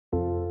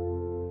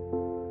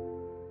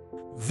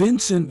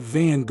Vincent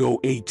van Gogh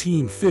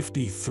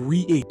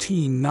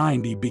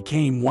 (1853–1890)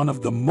 became one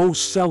of the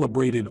most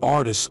celebrated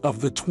artists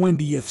of the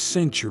 20th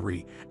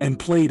century and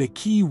played a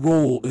key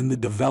role in the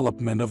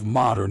development of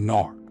modern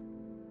art.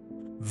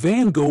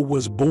 Van Gogh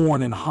was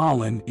born in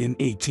Holland in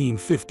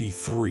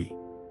 1853.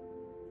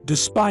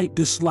 Despite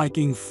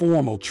disliking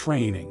formal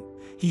training,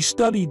 he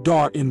studied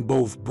art in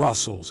both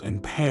Brussels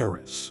and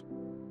Paris.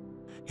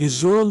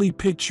 His early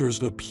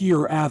pictures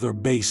appear rather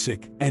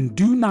basic and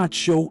do not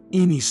show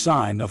any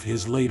sign of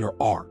his later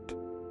art.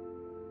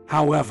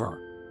 However,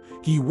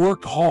 he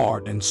worked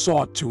hard and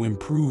sought to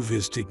improve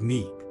his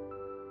technique.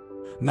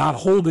 Not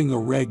holding a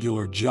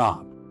regular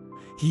job,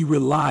 he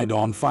relied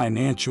on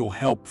financial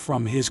help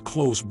from his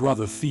close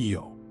brother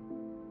Theo.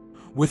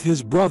 With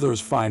his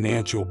brother's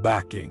financial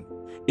backing,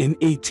 in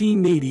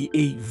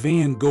 1888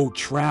 Van Gogh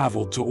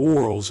traveled to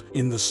Arles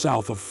in the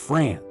south of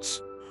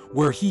France,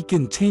 where he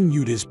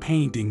continued his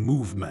painting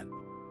movement.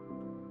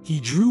 He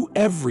drew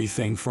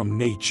everything from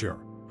nature,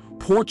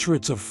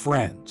 portraits of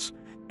friends,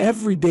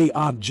 everyday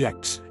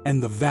objects,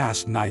 and the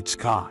vast night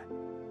sky.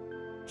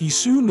 He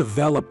soon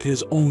developed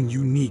his own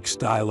unique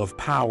style of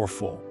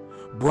powerful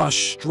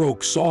brush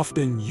strokes,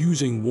 often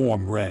using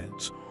warm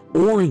reds,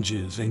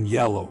 oranges, and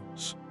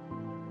yellows.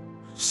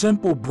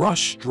 Simple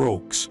brush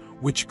strokes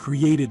which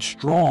created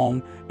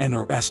strong and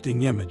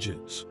arresting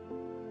images.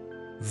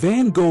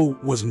 Van Gogh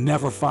was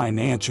never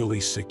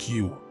financially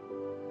secure.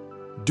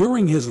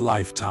 During his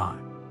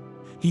lifetime,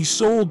 he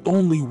sold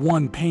only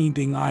one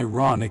painting,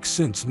 ironic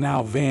since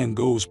now Van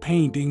Gogh's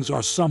paintings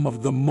are some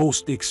of the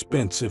most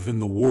expensive in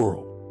the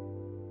world.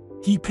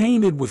 He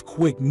painted with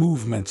quick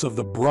movements of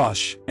the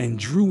brush and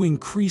drew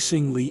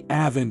increasingly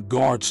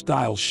avant-garde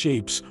style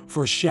shapes,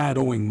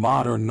 foreshadowing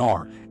modern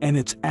art and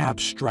its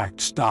abstract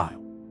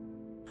style.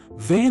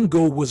 Van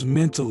Gogh was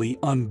mentally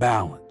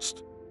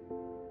unbalanced.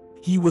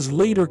 He was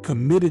later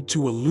committed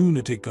to a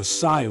lunatic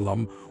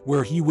asylum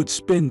where he would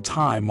spend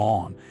time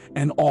on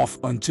and off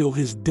until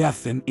his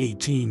death in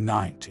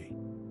 1890.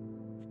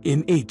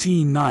 In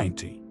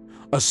 1890,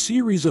 a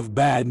series of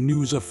bad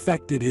news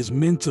affected his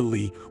mental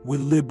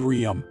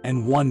equilibrium,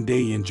 and one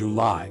day in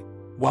July,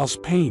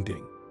 whilst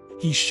painting,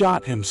 he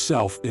shot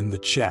himself in the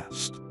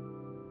chest.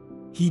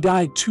 He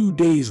died 2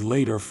 days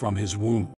later from his wound.